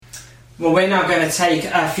Well, we're now going to take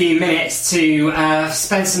a few minutes to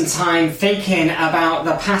spend some time thinking about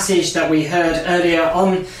the passage that we heard earlier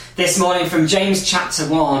on this morning from James chapter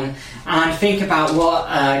 1, and think about what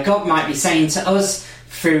God might be saying to us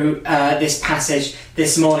through this passage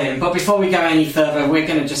this morning. But before we go any further, we're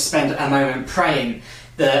going to just spend a moment praying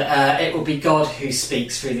that it will be God who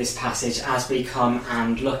speaks through this passage as we come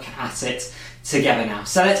and look at it together now.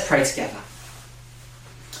 So let's pray together.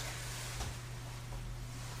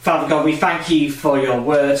 Father God, we thank you for your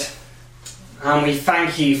word, and we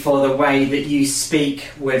thank you for the way that you speak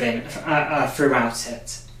within throughout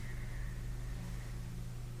it.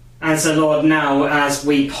 And so, Lord, now as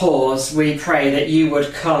we pause, we pray that you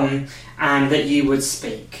would come and that you would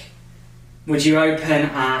speak. Would you open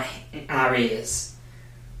our ears?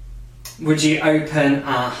 Would you open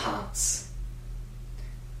our hearts?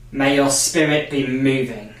 May your Spirit be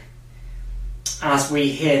moving as we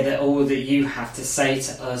hear that all that you have to say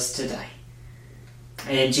to us today.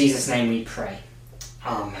 In Jesus' name we pray.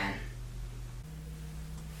 Amen.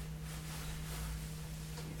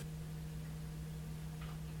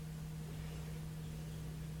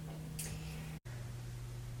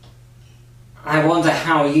 I wonder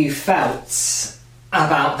how you felt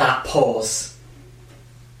about that pause.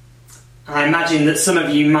 I imagine that some of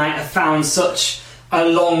you might have found such a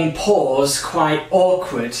long pause quite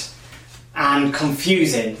awkward and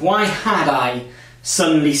confusing. Why had I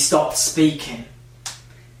suddenly stopped speaking?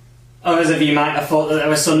 Others of you might have thought that there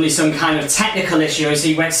was suddenly some kind of technical issue, and so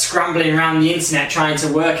you went scrambling around the internet trying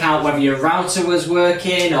to work out whether your router was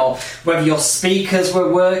working or whether your speakers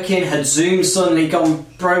were working. Had Zoom suddenly gone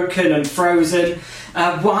broken and frozen?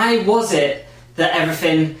 Why was it that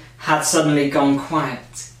everything had suddenly gone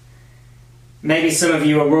quiet? Maybe some of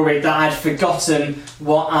you were worried that I'd forgotten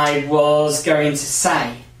what I was going to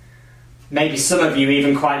say. Maybe some of you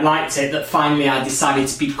even quite liked it that finally I decided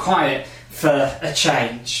to be quiet for a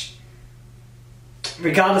change.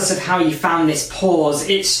 Regardless of how you found this pause,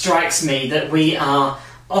 it strikes me that we are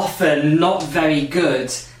often not very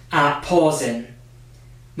good at pausing.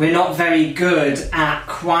 We're not very good at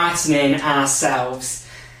quietening ourselves.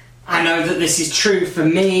 I know that this is true for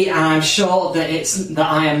me, and I'm sure that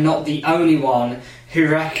I am not the only one who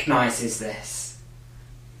recognises this.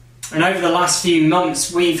 And over the last few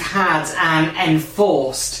months, we've had an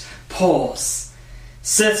enforced pause.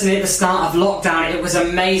 Certainly at the start of lockdown, it was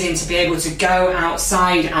amazing to be able to go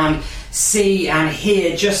outside and see and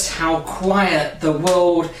hear just how quiet the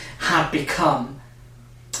world had become.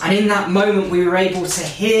 And in that moment, we were able to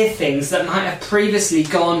hear things that might have previously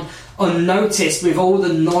gone unnoticed with all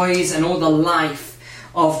the noise and all the life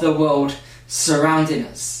of the world surrounding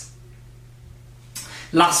us.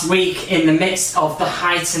 Last week, in the midst of the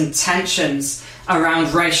heightened tensions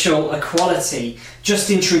around racial equality,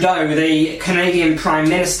 Justin Trudeau, the Canadian Prime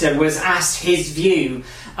Minister, was asked his view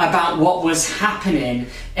about what was happening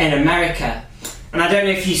in America. And I don't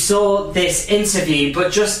know if you saw this interview,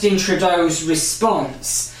 but Justin Trudeau's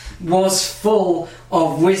response was full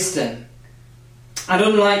of wisdom. And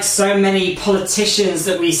unlike so many politicians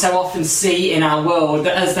that we so often see in our world,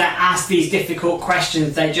 that as they're asked these difficult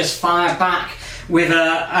questions, they just fire back with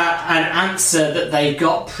an answer that they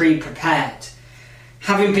got pre-prepared.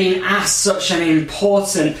 Having been asked such an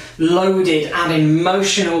important, loaded and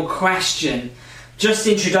emotional question,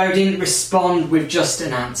 Justin Trudeau didn't respond with just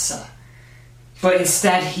an answer. But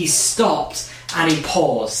instead he stopped and he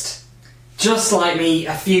paused. Just like me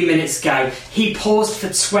a few minutes ago, he paused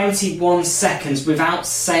for 21 seconds without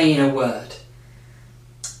saying a word,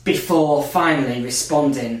 before finally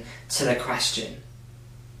responding to the question.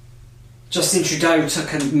 Justin Trudeau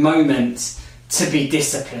took a moment to be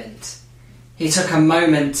disciplined. He took a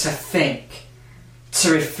moment to think,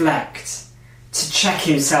 to reflect, to check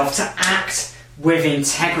himself, to act with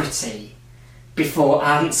integrity before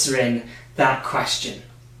answering that question.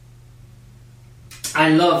 I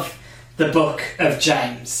love the book of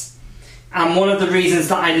James. And one of the reasons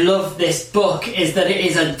that I love this book is that it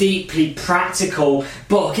is a deeply practical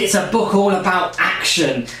book. It's a book all about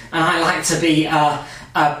action. And I like to be a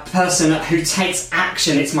person who takes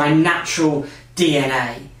action. It's my natural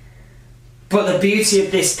DNA. But the beauty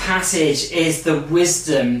of this passage is the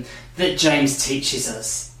wisdom that James teaches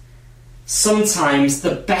us. Sometimes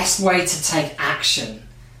the best way to take action,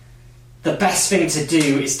 the best thing to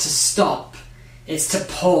do is to stop. It's to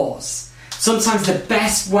pause. Sometimes the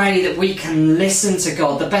best way that we can listen to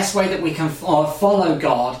God, the best way that we can follow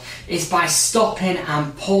God, is by stopping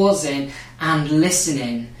and pausing and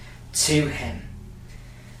listening to Him.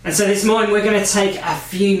 And so this morning we're going to take a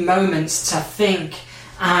few moments to think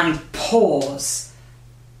and pause,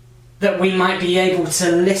 that we might be able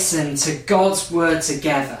to listen to God's word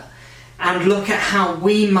together and look at how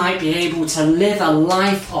we might be able to live a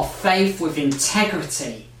life of faith with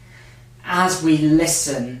integrity as we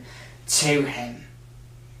listen to him.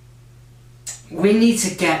 We need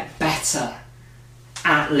to get better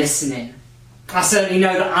at listening. I certainly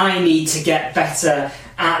know that I need to get better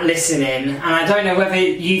at listening, and I don't know whether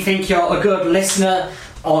you think you're a good listener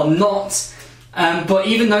or not, but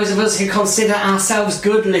even those of us who consider ourselves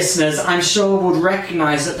good listeners, I'm sure would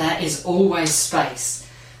recognise that there is always space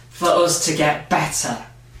for us to get better,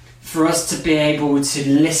 for us to be able to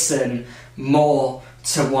listen more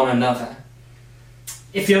to one another.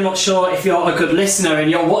 If you're not sure if you're a good listener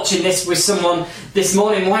and you're watching this with someone this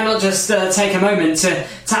morning, why not just take a moment to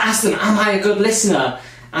ask them, am I a good listener?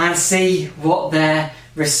 And see what their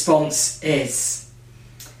response is.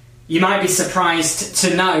 You might be surprised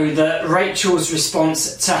to know that Rachel's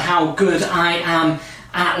response to how good I am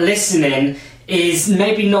at listening is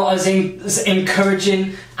maybe not as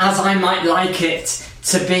encouraging as I might like it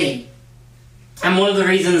to be. And one of the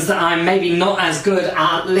reasons that I'm maybe not as good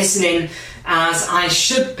at listening as I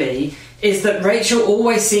should be is that Rachel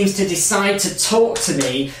always seems to decide to talk to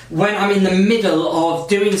me when I'm in the middle of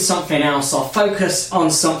doing something else or focused on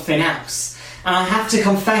something else. And I have to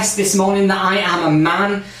confess this morning that I am a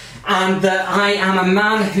man, and that I am a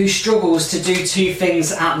man who struggles to do two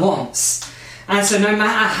things at once. And so no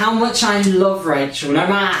matter how much I love Rachel, no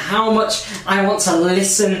matter how much I want to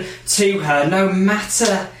listen to her, no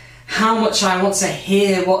matter how much I want to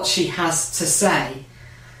hear what she has to say,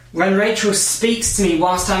 when Rachel speaks to me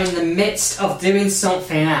whilst I'm in the midst of doing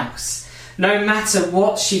something else, no matter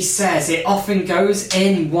what she says, it often goes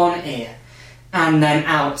in one ear and then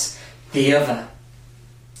out the other.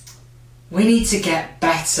 We need to get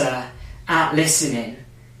better at listening.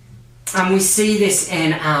 And we see this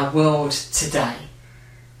in our world today.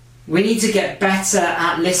 We need to get better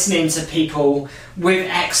at listening to people with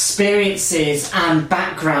experiences and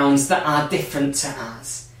backgrounds that are different to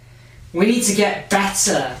ours. We need to get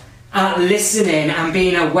better at listening and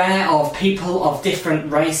being aware of people of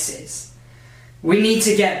different races. We need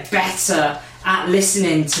to get better at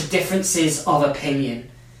listening to differences of opinion.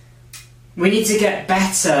 We need to get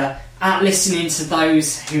better at listening to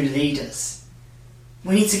those who lead us.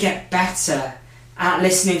 We need to get better at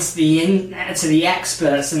listening to the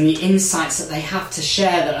experts and the insights that they have to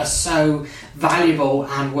share that are so valuable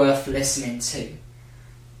and worth listening to.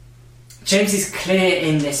 James is clear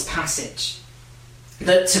in this passage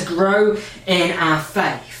that to grow in our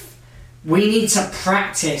faith, we need to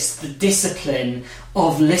practice the discipline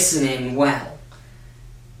of listening well.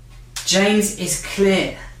 James is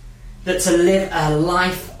clear that to live a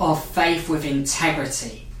life of faith with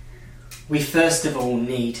integrity, we first of all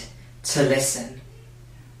need to listen.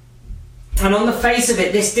 And on the face of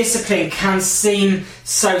it, this discipline can seem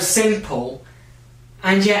so simple,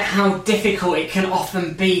 and yet how difficult it can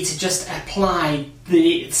often be to just apply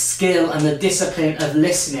the skill and the discipline of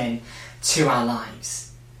listening to our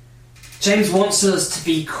lives. James wants us to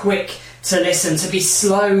be quick to listen, to be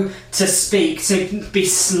slow to speak, to be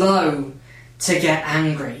slow to get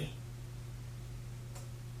angry.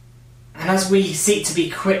 And as we seek to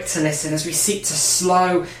be quick to listen, as we seek to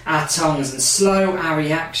slow our tongues and slow our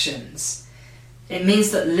reactions, it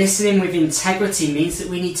means that listening with integrity means that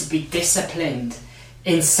we need to be disciplined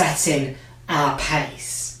in setting our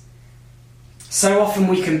pace. So often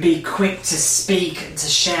we can be quick to speak and to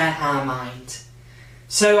share our mind.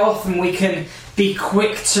 So often we can be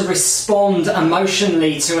quick to respond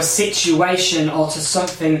emotionally to a situation or to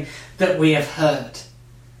something that we have heard.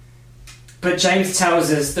 But James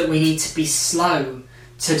tells us that we need to be slow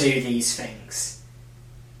to do these things.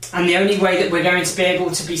 And the only way that we're going to be able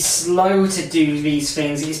to be slow to do these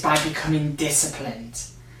things is by becoming disciplined.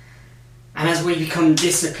 And as we become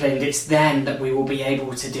disciplined, it's then that we will be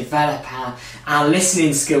able to develop our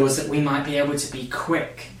listening skills, that we might be able to be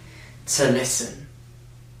quick to listen.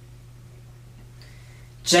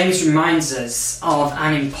 James reminds us of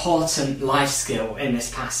an important life skill in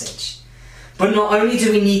this passage. But not only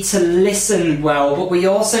do we need to listen well, but we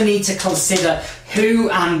also need to consider who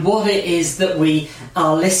and what it is that we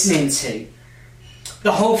are listening to.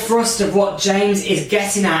 The whole thrust of what James is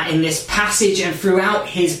getting at in this passage and throughout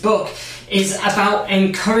his book is about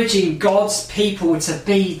encouraging God's people to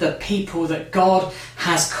be the people that God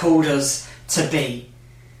has called us to be.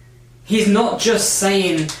 He's not just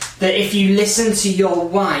saying that if you listen to your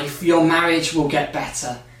wife, your marriage will get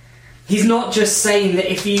better. He's not just saying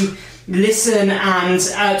that if you listen and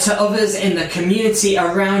to others in the community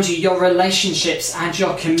around you, your relationships and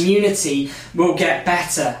your community will get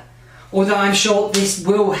better. Although I'm sure this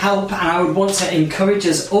will help, and I would want to encourage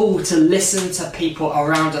us all to listen to people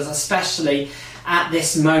around us, especially at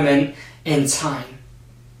this moment in time.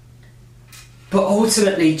 But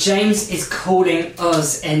ultimately, James is calling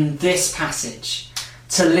us in this passage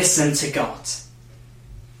to listen to God.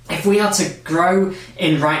 If we are to grow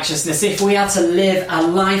in righteousness, if we are to live a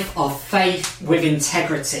life of faith with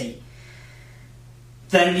integrity,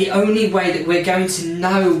 then the only way that we're going to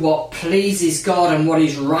know what pleases God and what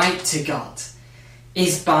is right to God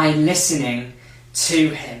is by listening to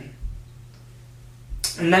him.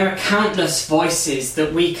 And there are countless voices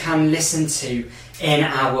that we can listen to in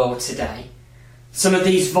our world today. Some of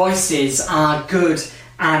these voices are good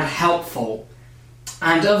and helpful,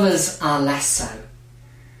 and others are less so.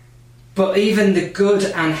 But even the good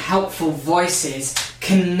and helpful voices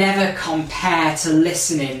can never compare to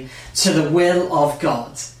listening to the will of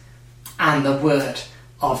God and the word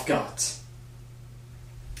of God.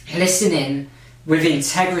 Listening with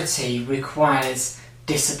integrity requires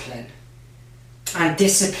discipline. And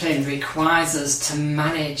discipline requires us to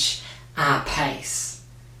manage our pace.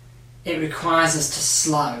 It requires us to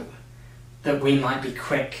slow, that we might be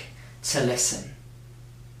quick to listen.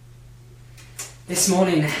 This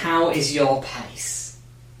morning, how is your pace?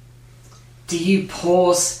 Do you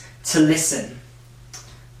pause to listen,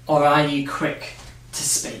 or are you quick to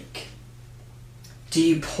speak? Do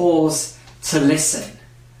you pause to listen,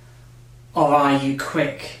 or are you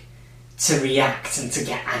quick to react and to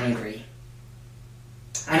get angry?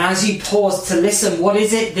 And as you pause to listen, what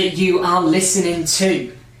is it that you are listening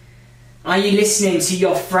to? Are you listening to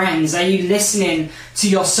your friends? Are you listening to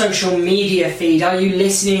your social media feed? Are you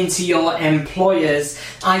listening to your employers?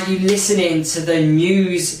 Are you listening to the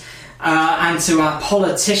news and to our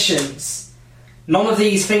politicians? None of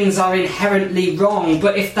these things are inherently wrong,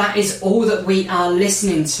 but if that is all that we are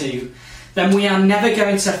listening to, then we are never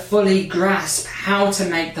going to fully grasp how to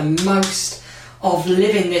make the most of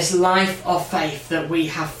living this life of faith that we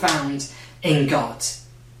have found in God.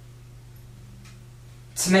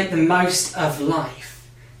 To make the most of life,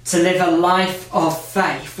 to live a life of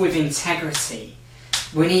faith with integrity,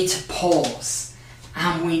 we need to pause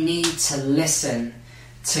and we need to listen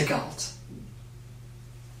to God.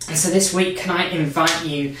 And so this week, can I invite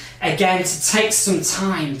you again to take some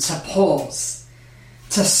time to pause,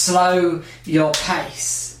 to slow your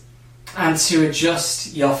pace, and to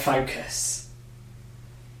adjust your focus.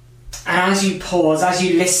 And as you pause, as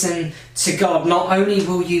you listen to God, not only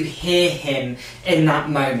will you hear him in that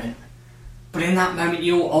moment, but in that moment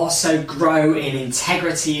you'll also grow in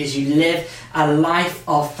integrity as you live a life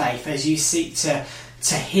of faith, as you seek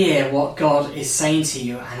to hear what God is saying to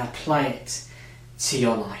you and apply it to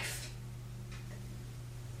your life.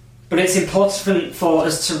 But it's important for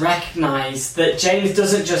us to recognise that James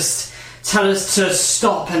doesn't just tell us to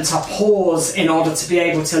stop and to pause in order to be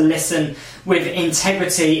able to listen with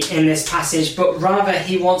integrity in this passage, but rather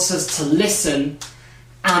he wants us to listen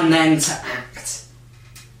and then to act.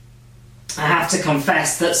 I have to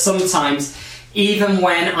confess that sometimes, even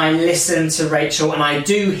when I listen to Rachel and I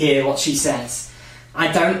do hear what she says,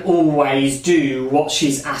 I don't always do what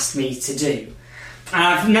she's asked me to do. And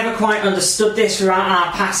I've never quite understood this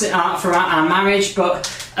throughout our marriage, but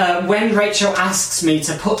when Rachel asks me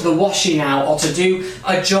to put the washing out, or to do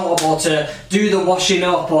a job, or to do the washing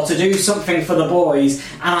up, or to do something for the boys,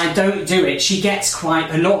 and I don't do it, she gets quite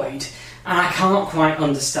annoyed, and I can't quite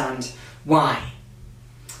understand why.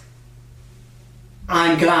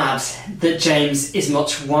 I'm glad that James is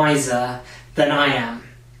much wiser than I am.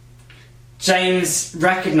 James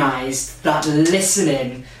recognised that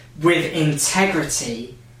listening with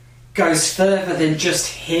integrity goes further than just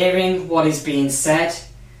hearing what is being said,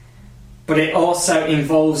 but it also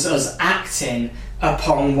involves us acting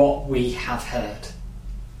upon what we have heard.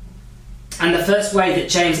 And the first way that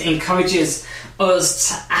James encourages us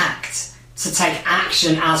to act, to take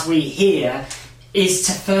action as we hear, is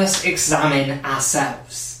to first examine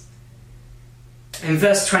ourselves. In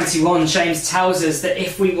verse 21, James tells us that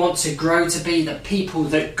if we want to grow to be the people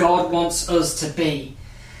that God wants us to be,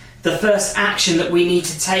 the first action that we need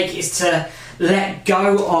to take is to let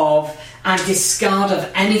go of and discard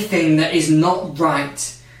of anything that is not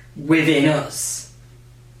right within us.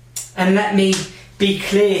 And let me be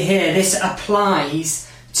clear here, this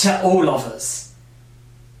applies to all of us.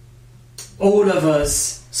 All of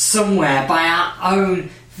us, somewhere, by our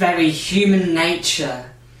own very human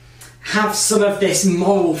nature, have some of this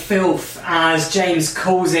moral filth, as James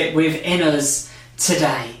calls it, within us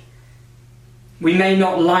today. We may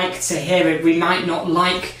not like to hear it, we might not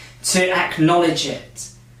like to acknowledge it.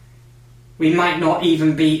 We might not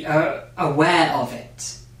even be aware of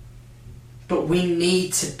it. But we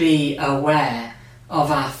need to be aware of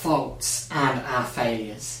our faults and our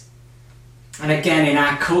failures. And again, in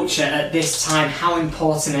our culture at this time, how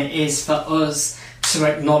important it is for us to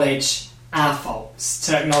acknowledge our faults,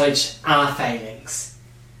 to acknowledge our failings.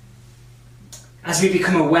 As we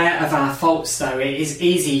become aware of our faults, though, it is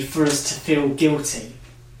easy for us to feel guilty,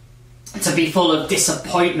 to be full of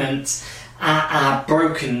disappointment at our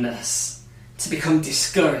brokenness, to become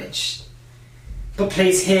discouraged. But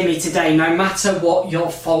please hear me today, no matter what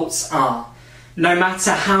your faults are, no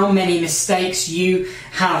matter how many mistakes you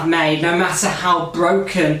have made, no matter how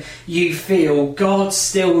broken you feel, God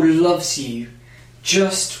still loves you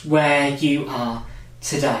just where you are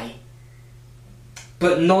today.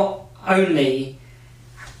 But not only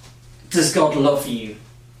does God love you,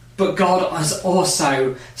 but God has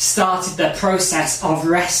also started the process of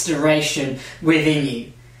restoration within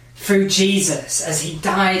you. Through Jesus, as he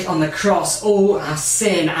died on the cross, all our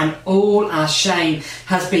sin and all our shame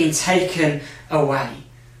has been taken away.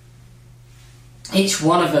 Each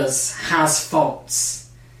one of us has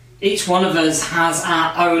faults. Each one of us has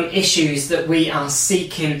our own issues that we are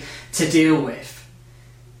seeking to deal with.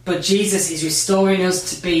 But Jesus is restoring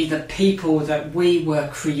us to be the people that we were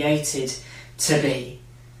created to be.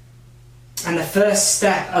 And the first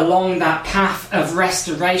step along that path of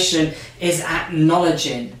restoration is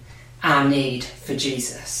acknowledging our need for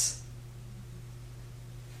Jesus.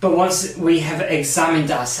 But once we have examined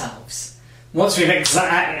ourselves, once we've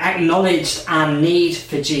acknowledged our need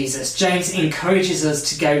for Jesus, James encourages us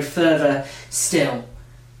to go further still.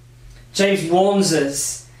 James warns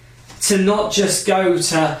us to not just go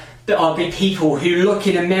to be people who look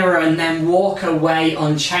in a mirror and then walk away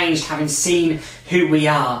unchanged, having seen who we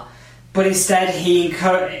are. But instead he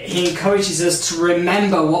encourages us to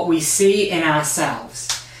remember what we see in ourselves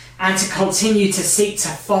and to continue to seek to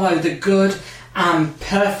follow the good and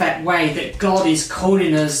perfect way that God is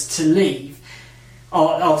calling us to lead,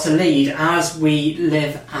 or to lead as we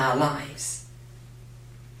live our lives.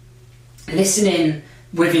 Listening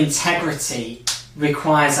with integrity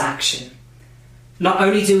requires action. Not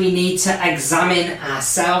only do we need to examine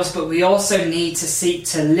ourselves, but we also need to seek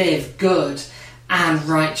to live good and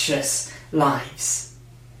righteous lives.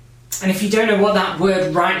 And if you don't know what that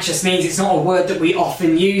word righteous means, it's not a word that we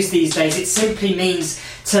often use these days. It simply means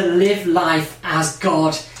to live life as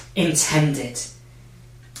God intended.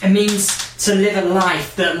 It means to live a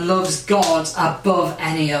life that loves God above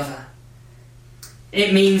any other.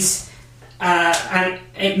 It means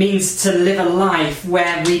to live a life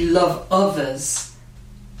where we love others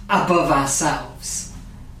above ourselves.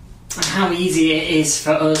 And how easy it is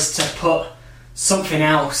for us to put something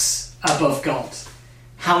else above God.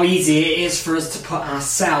 How easy it is for us to put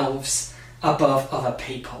ourselves above other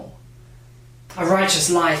people. A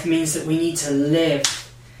righteous life means that we need to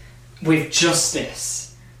live with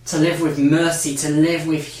justice, to live with mercy, to live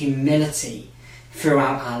with humility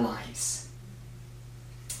throughout our lives.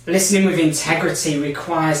 Listening with integrity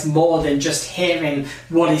requires more than just hearing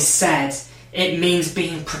what is said. It means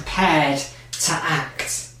being prepared to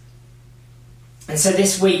act. And so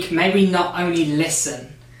this week, may we not only listen,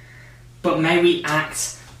 but may we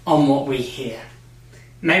act on what we hear.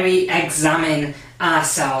 May we examine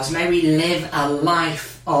ourselves. May we live a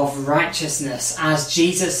life of righteousness as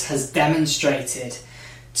Jesus has demonstrated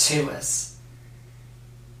to us.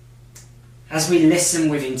 As we listen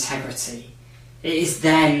with integrity, it is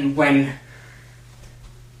then when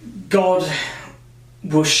God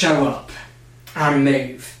will show up and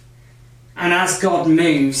move. And as God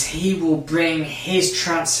moves, he will bring his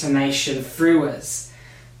transformation through us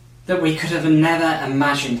that we could have never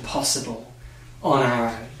imagined possible on our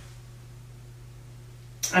own.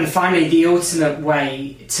 And finally, the ultimate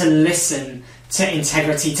way to listen to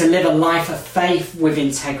integrity, to live a life of faith with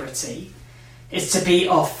integrity, is to be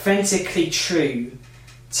authentically true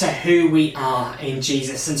to who we are in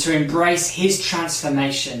Jesus and to embrace his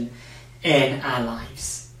transformation in our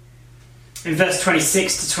lives. In verse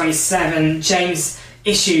 26 to 27, James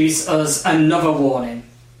issues us another warning.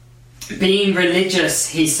 Being religious,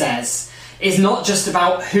 he says, is not just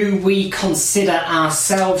about who we consider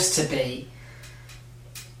ourselves to be.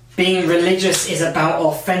 Being religious is about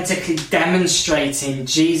authentically demonstrating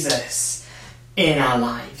Jesus in our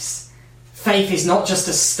lives. Faith is not just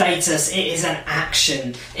a status, it is an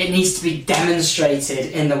action. It needs to be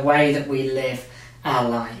demonstrated in the way that we live our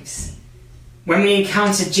lives. When we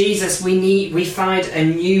encounter Jesus, we find a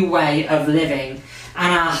new way of living,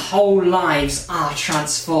 and our whole lives are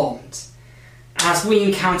transformed. As we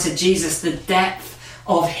encounter Jesus, the depth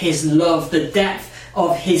of his love, the depth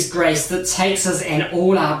of his grace that takes us in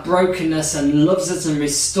all our brokenness and loves us and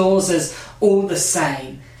restores us all the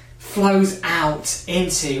same, flows out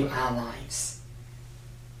into our lives.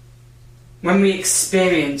 when we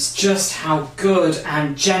experience just how good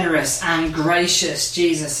and generous and gracious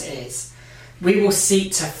Jesus is, we will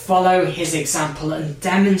seek to follow his example and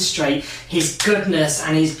demonstrate his goodness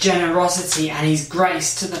and his generosity and his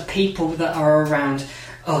grace to the people that are around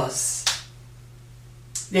us.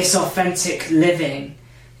 This authentic living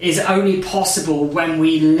is only possible when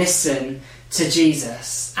we listen to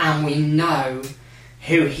Jesus and we know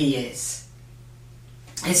who he is.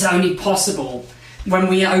 It's only possible when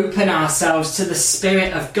we open ourselves to the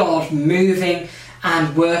Spirit of God moving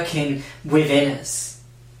and working within us.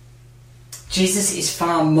 Jesus is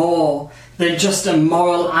far more than just a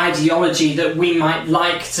moral ideology that we might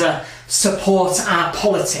like to support our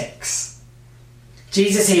politics.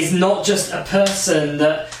 Jesus is not just a person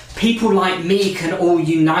that people like me can all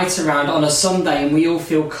unite around on a Sunday and we all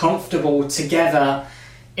feel comfortable together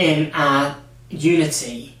in our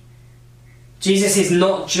unity. Jesus is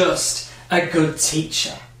not just a good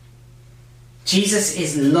teacher. Jesus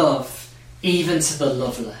is love, even to the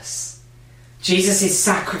loveless. Jesus is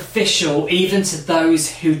sacrificial, even to those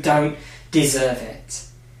who don't deserve it.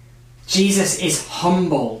 Jesus is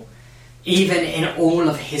humble, even in all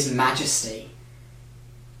of his majesty.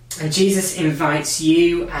 And Jesus invites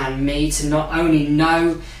you and me to not only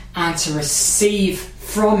know and to receive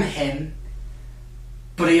from him,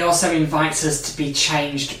 but he also invites us to be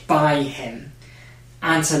changed by him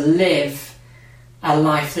and to live a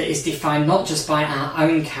life that is defined not just by our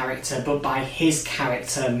own character, but by his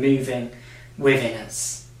character moving within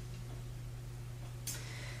us.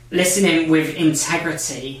 Listening with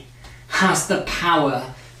integrity has the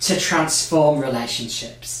power to transform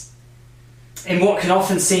relationships. In what can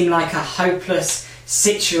often seem like a hopeless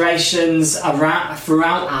situations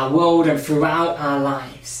throughout our world and throughout our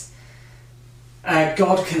lives,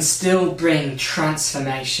 God can still bring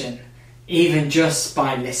transformation, even just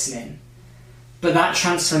by listening. But that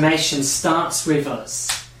transformation starts with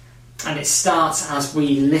us, and it starts as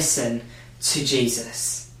we listen to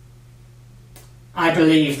Jesus. I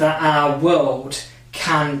believe that our world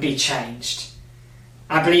can be changed.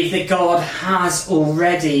 I believe that God has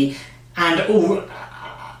already I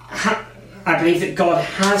believe that God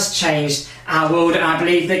has changed our world, and I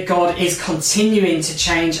believe that God is continuing to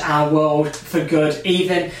change our world for good,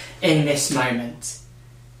 even in this moment.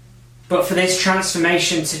 But for this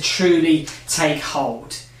transformation to truly take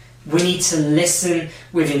hold, we need to listen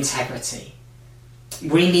with integrity.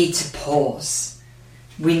 We need to pause.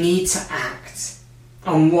 We need to act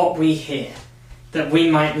on what we hear, that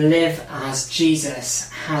we might live as Jesus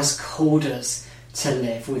has called us to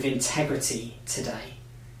live, with integrity today.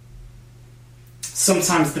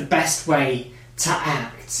 Sometimes the best way to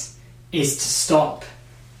act is to stop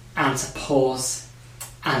and to pause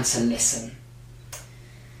and to listen.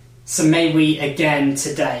 So may we again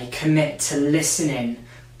today commit to listening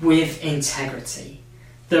with integrity,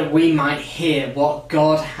 that we might hear what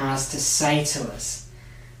God has to say to us,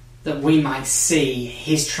 that we might see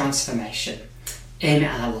his transformation in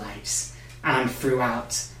our lives and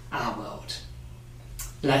throughout our world.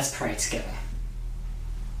 Let's pray together.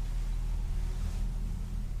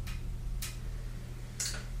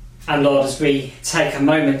 And Lord, as we take a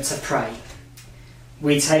moment to pray,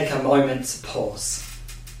 we take a moment to pause.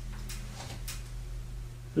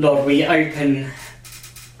 Lord, we open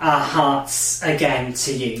our hearts again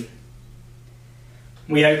to you.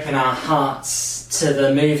 We open our hearts to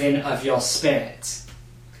the moving of your Spirit.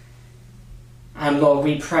 And Lord,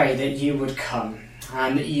 we pray that you would come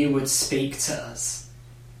and that you would speak to us.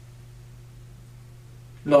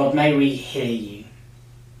 Lord, may we hear you.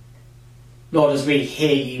 Lord, as we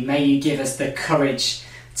hear you, may you give us the courage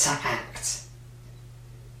to act.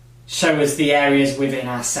 Show us the areas within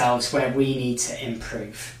ourselves where we need to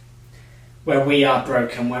improve, where we are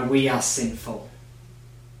broken, where we are sinful.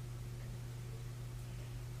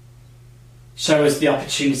 Show us the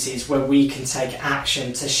opportunities where we can take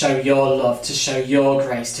action to show your love, to show your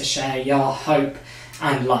grace, to share your hope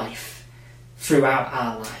and life throughout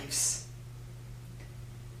our lives.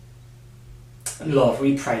 Lord,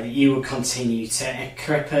 we pray that you will continue to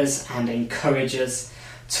equip us and encourage us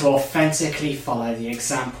to authentically follow the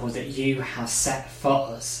example that you have set for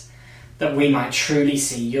us, that we might truly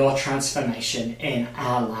see your transformation in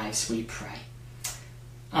our lives, we pray.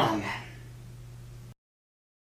 Amen.